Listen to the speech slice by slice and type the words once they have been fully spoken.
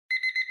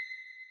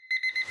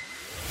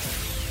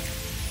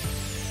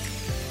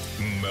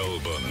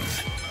Melbourne.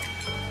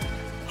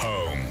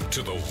 Home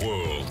to the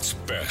world's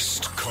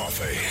best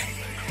coffee.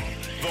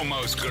 The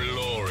most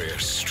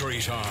glorious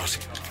street art.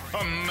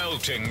 A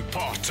melting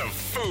pot of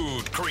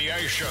food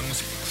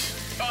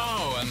creations.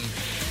 Oh, and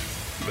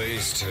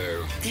these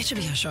two. That should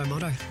be our show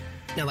motto.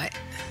 No, wait.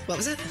 What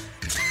was it?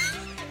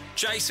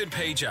 Jason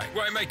PJ.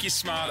 Won't make you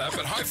smarter,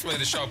 but hopefully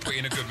the show will put you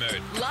in a good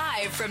mood.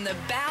 Live from the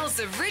bowels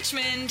of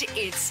Richmond,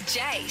 it's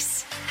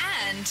Jace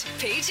and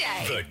PJ.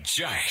 The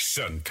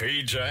Jace and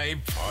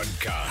PJ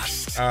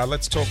podcast.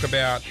 Let's talk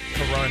about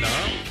Corona.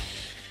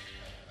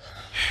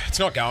 It's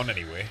not going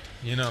anywhere.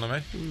 You know what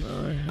I mean?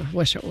 No, I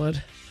wish it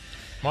would.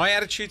 My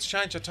attitude's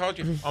changed. I told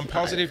you. I'm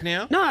positive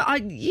now. No,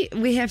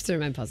 we have to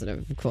remain positive,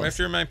 of course. We have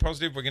to remain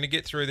positive. We're going to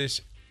get through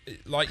this.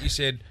 Like you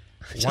said,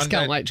 Just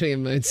can't wait till your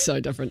mood's so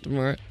different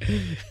tomorrow.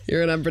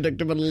 You're an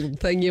unpredictable little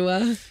thing, you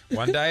are.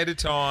 One day at a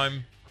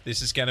time.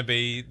 This is going to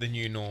be the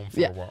new norm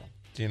for a while.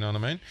 Do you know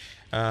what I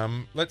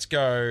mean? Let's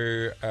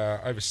go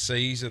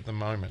overseas at the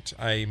moment.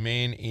 A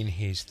man in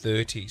his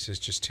 30s has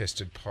just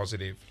tested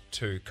positive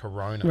to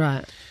Corona.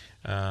 Right.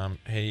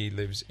 He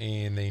lives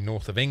in the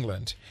north of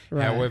England.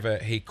 Right. However,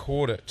 he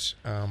caught it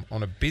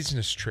on a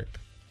business trip.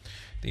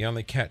 The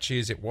only catch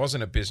is it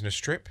wasn't a business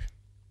trip.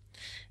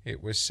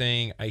 It was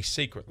seeing a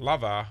secret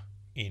lover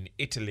in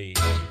Italy.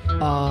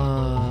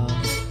 Oh.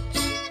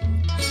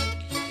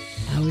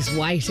 I was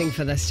waiting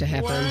for this to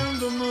happen. When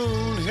the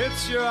moon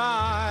hits your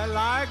eye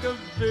like a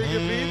big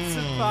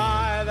pizza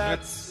pie,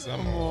 that's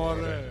amore.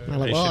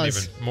 Well, it He was.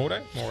 shouldn't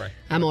even... More?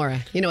 Amore.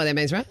 You know what that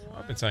means, right?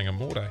 I've been saying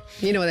amore.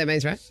 You know what that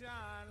means, right?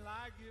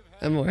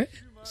 Amore.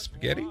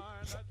 Spaghetti?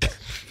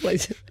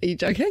 Please, are you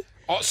joking?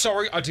 Oh,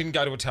 sorry, I didn't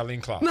go to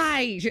Italian class.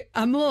 Mate,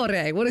 amore.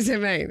 What does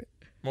that mean?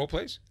 More,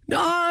 please?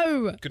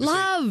 No, Good to see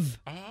love.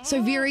 you.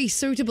 So very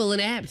suitable and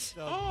apt.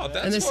 Oh,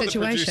 that's In this why the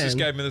producers situation.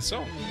 gave me the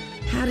song.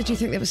 How did you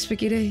think that was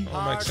spaghetti?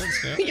 All makes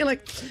sense now. You're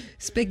like,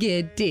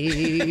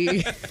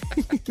 spaghetti.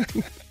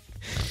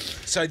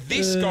 So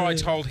this guy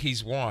told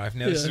his wife,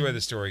 now this is where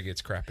the story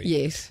gets crappy.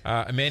 Yes.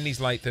 A man in his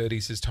late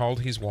 30s has told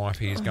his wife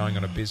he is going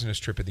on a business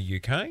trip in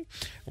the UK.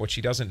 What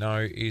she doesn't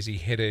know is he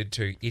headed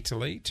to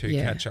Italy to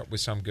catch up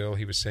with some girl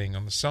he was seeing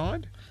on the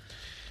side.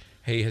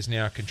 He has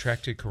now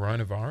contracted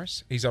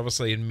coronavirus. He's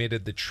obviously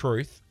admitted the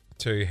truth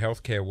to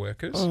healthcare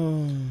workers.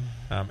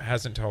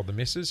 Hasn't told the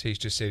missus. He's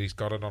just said he's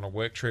got it on a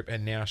work trip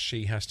and now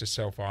she has to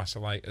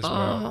self-isolate as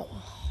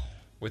well.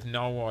 With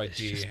no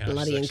idea how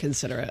Bloody to...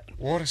 inconsiderate.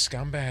 What a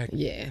scumbag.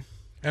 Yeah.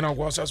 And I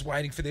was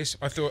waiting for this.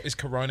 I thought, is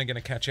Corona going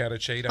to catch out a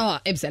cheater? Oh,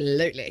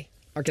 absolutely.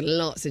 I reckon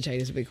lots of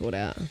cheaters will be called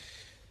out.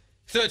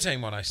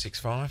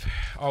 131065.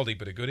 Oldie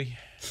but a goodie.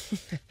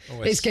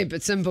 Let's keep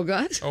it simple,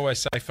 guys. Always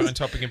say phone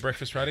topic in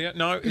breakfast radio.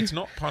 No, it's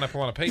not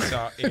pineapple on a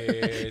pizza.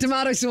 It's...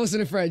 Tomato sauce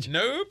in a fridge.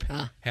 Nope.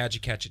 How'd you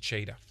catch a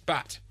cheater?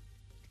 But...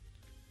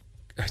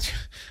 I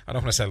don't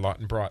want to say light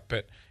and bright,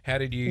 but how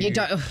did you...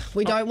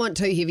 We don't want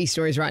too heavy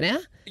stories right now.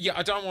 Yeah,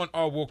 I don't want...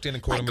 I walked in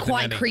and caught him with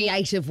Quite the nanny.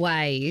 creative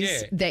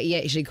ways that you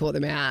actually caught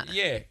them out.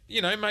 Yeah.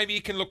 You know, maybe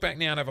you can look back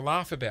now and have a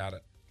laugh about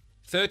it.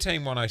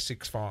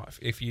 131065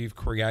 if you've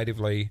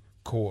creatively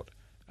caught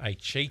a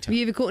cheater. Have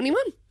you ever caught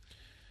anyone?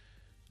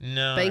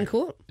 No. Been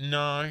caught?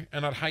 No.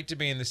 And I'd hate to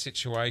be in the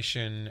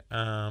situation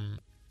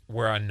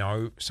where I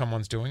know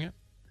someone's doing it.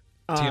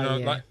 Do you know,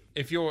 like,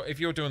 if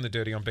you're doing the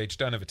dirty on beach,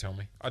 don't ever tell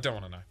me. I don't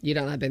want to know. You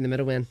don't like being the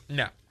middleman?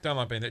 No, don't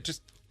like being there.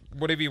 Just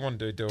whatever you want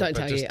to do, Don't it.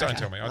 tell But just you. don't Okay.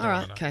 tell me. I don't All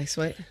right. want to know. Okay,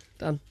 sweet.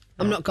 Done.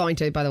 I'm not going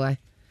to, by the way.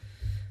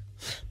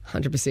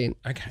 100%.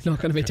 Okay. Not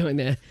going to be doing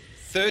that.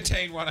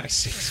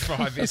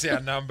 131065 is our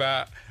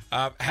number.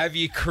 Have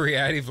you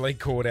creatively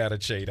caught out a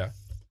cheater?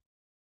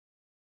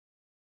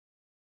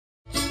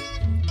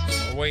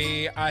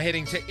 We are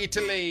heading to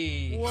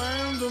Italy.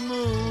 When the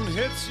moon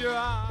hits your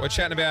eye. We're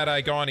chatting about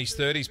a guy in his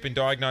 30s, been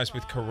diagnosed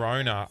with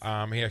corona.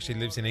 He actually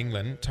lives in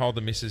England. Told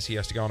the missus he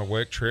has to go on a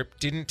work trip.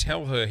 Didn't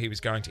tell her he was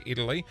going to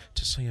Italy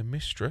to see a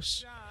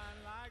mistress.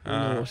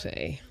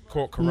 Naughty.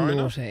 Caught corona.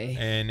 Naughty.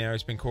 And now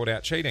he's been caught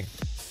out cheating.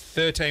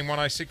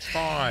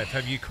 131065.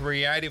 Have you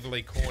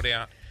creatively caught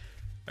out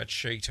a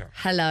cheater?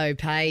 Hello,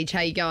 Paige.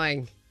 How you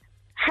going?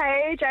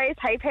 Hey, Jace.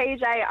 Hey,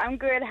 PJ. I'm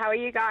good. How are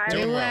you guys?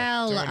 Doing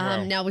well. Doing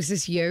well. Now, was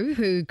this you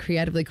who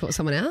creatively caught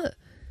someone out?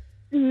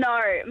 No,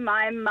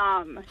 my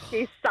mum.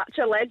 She's such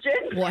a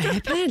legend. What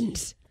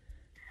happened?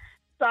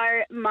 So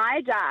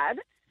my dad,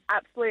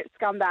 absolute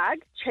scumbag,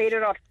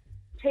 cheated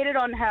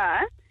on her.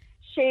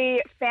 She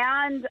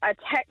found a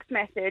text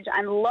message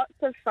and lots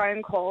of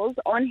phone calls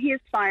on his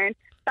phone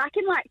back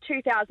in like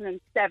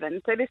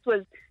 2007. So this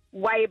was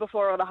way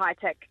before all the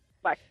high-tech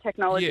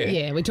technology.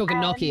 Yeah, we're talking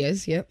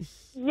Nokias, yep.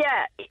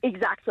 Yeah,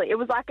 exactly. It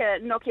was like a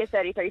Nokia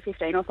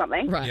 3315 or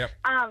something. Right. Yep.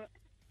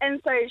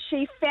 And so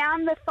she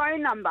found the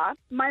phone number.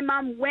 My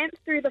mum went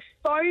through the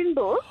phone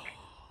book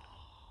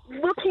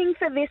looking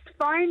for this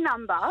phone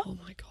number Oh,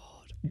 my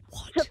God.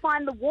 What? to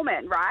find the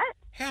woman, right?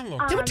 How long?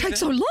 That would take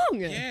so long.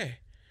 Yeah.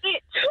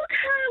 It took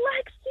her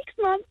like 6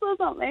 months or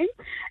something.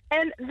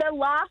 And the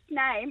last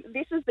name,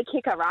 this is the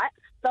kicker, right?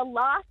 The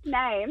last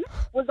name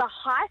was a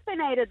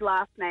hyphenated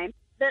last name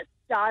that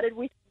started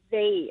with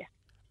V.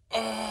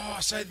 Oh,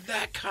 so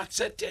that cuts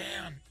it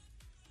down.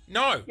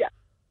 No. Yeah.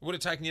 It would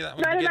have taken you that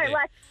long No, to no, get no.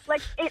 there.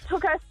 Like it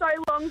took her so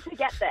long to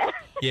get there.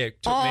 Yeah,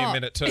 it took me a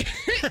minute too.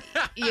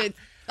 Yeah,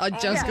 I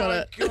just got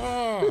it.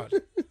 Oh,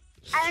 God.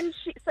 And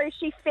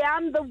she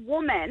found the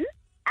woman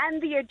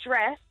and the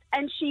address,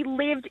 and she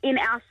lived in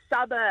our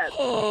suburb.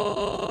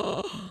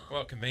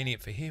 Well,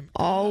 convenient for him.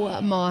 Oh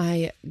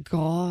my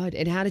God!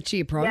 And how did she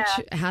approach?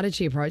 Yeah. How did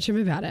she approach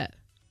him about it?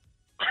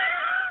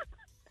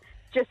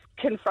 Just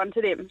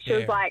confronted him. She Yeah.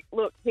 was like,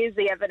 "Look, here's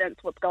the evidence.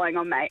 What's going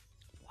on, mate?"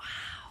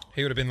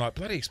 He would have been like,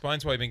 bloody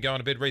explains why you've been going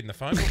to bed reading the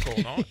phone book all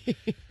night.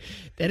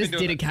 That is Been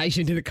doing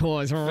dedication to the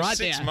cause, For right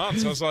 6 there.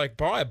 months, I was like,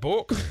 buy a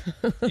book.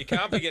 You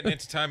can't be getting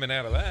entertainment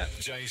out of that.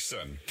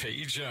 Jason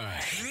PJ.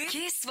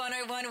 Kiss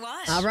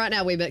 1011. Right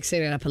now we're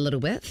mixing it up a little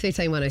bit.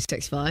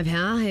 131065.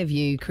 How have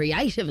you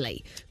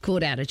creatively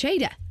caught out a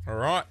cheater? All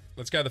right,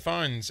 let's go to the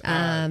phones.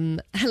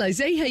 Hello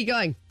Z, how you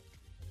going?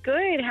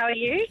 Good. How are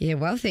you? Yeah,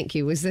 well, thank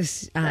you. Was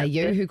this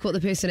you who caught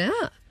the person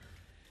out?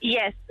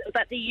 Yes,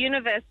 but the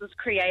universe was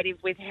creative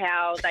with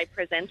how they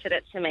presented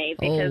it to me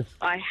because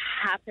I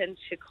happened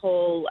to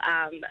call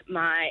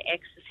my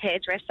ex's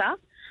hairdresser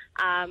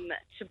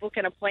to book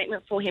an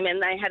appointment for him,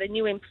 and they had a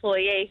new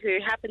employee who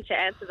happened to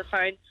answer the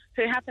phone,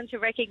 who happened to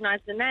recognise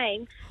the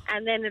name,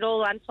 and then it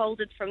all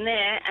unfolded from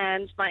there,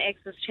 and my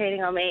ex was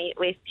cheating on me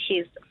with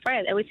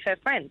her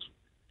friend.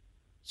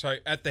 So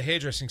at the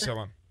hairdressing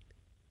salon?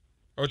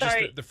 Or just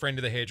Sorry. the friend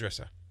of the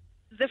hairdresser?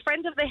 The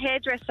friend of the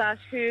hairdresser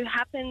who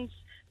happens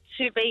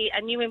to be a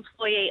new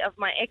employee of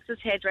my ex's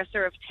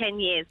hairdresser of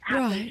 10 years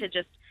happened Right. to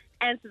just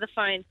answer the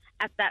phone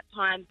at that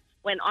time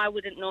when I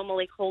wouldn't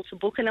normally call to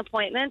book an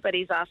appointment, but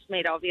he's asked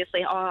me to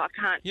obviously, I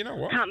can't, You know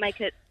what? can't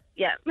make it,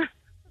 yeah.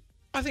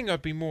 I think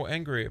I'd be more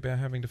angry about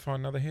having to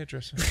find another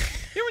hairdresser.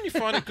 You know when you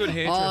find a good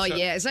hairdresser? Oh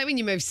yeah, it's like when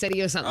you move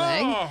city or something,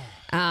 Oh.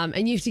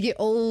 and you have to get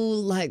all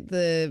like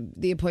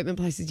the appointment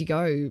places you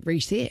go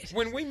reset.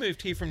 When we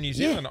moved here from New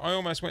Zealand, I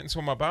almost went and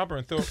saw my barber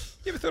and thought,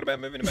 you ever thought about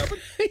moving to Melbourne?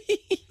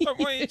 Like,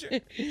 why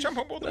don't you jump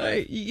on board the No,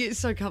 wave? you get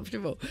so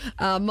comfortable.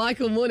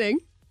 Michael, morning.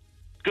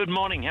 Good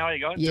morning. How are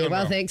you guys? Yeah, Doing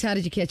well, well. thanks. How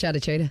did you catch out a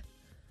cheater?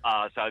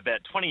 So about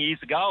 20 years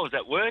ago, I was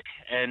at work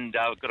and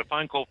got a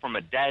phone call from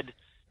a dad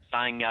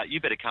saying, you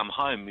better come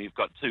home. We've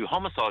got 2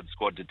 homicide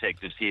squad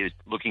detectives here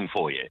looking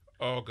for you.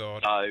 Oh,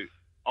 God. So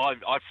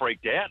I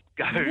freaked out.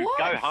 Go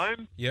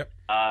home. Yep.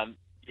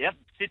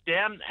 Sit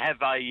down, have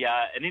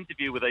an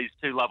interview with these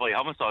 2 lovely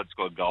homicide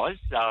squad guys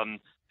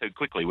who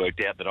quickly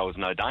worked out that I was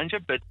no danger.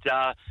 But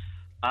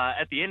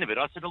at the end of it,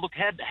 I said, look,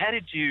 how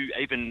did you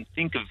even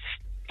think of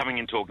coming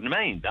and talking to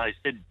me? They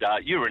said,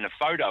 you were in a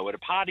photo at a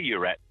party you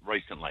were at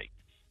recently.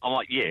 I'm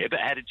like, yeah, but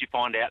how did you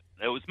find out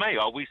it was me?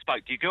 Oh, we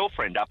spoke to your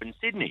girlfriend up in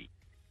Sydney.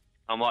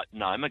 I'm like,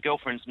 no, my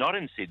girlfriend's not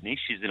in Sydney.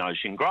 She's in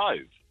Ocean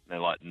Grove. They're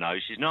like, no,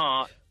 she's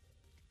not.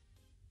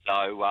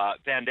 So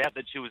found out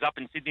that she was up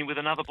in Sydney with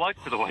another bloke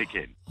for the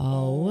weekend.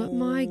 Oh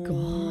my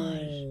God!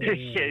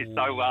 Yeah,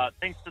 so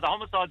thanks to the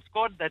homicide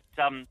squad, that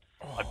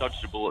I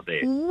dodged a bullet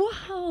there.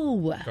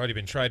 Wow. God, you've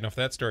been trading off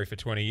that story for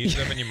 20 years,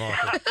 haven't you,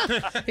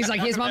 Michael? He's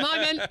like, here's my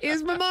moment.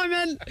 Here's my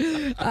moment.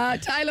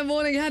 Taylor,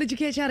 morning. How did you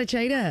catch out a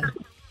cheater?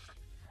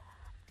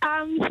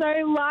 So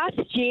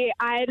last year,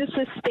 I had a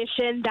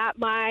suspicion that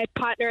my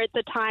partner at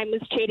the time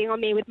was cheating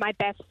on me with my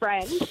best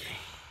friend.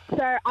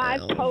 So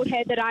I've told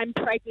her that I'm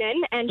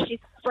pregnant, and she's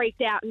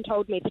freaked out and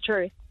told me the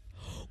truth.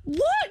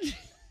 What?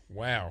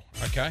 Wow.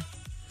 Okay.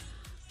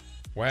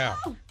 Wow.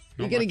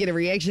 You're going to get a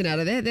reaction out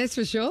of that, that's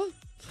for sure.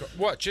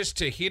 What, just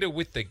to hit her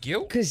with the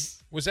guilt?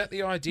 'Cause Was that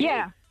the idea?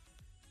 Yeah.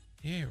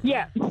 Yeah. Right.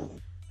 Yeah.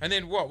 And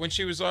then what? When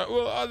she was like,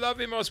 well, I love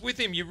him, I was with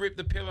him, you ripped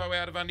the pillow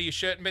out of under your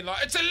shirt and been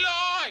like, it's a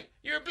lie!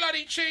 You're a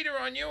bloody cheater,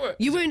 I knew it.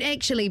 you weren't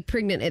actually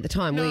pregnant at the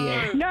time, were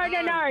you?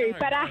 No.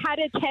 But I had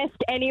a test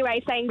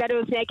anyway saying that it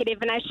was negative,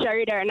 and I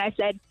showed her, and I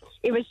said,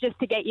 it was just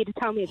to get you to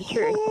tell me the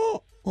truth.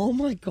 Oh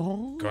my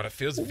God. God, it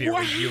feels very Wow.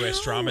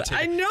 US drama to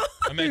I know.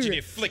 Imagine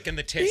you flicking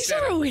the test These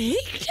at are her. all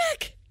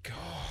hectic. God.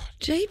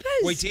 Jeepers.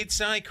 We did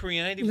say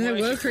creative. They ways were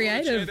to call a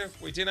creative. cheater.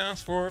 We did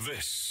ask for it.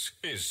 This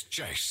is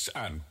Jace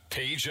and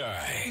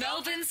PJ.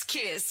 Melbourne's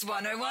Kiss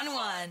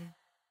 1011.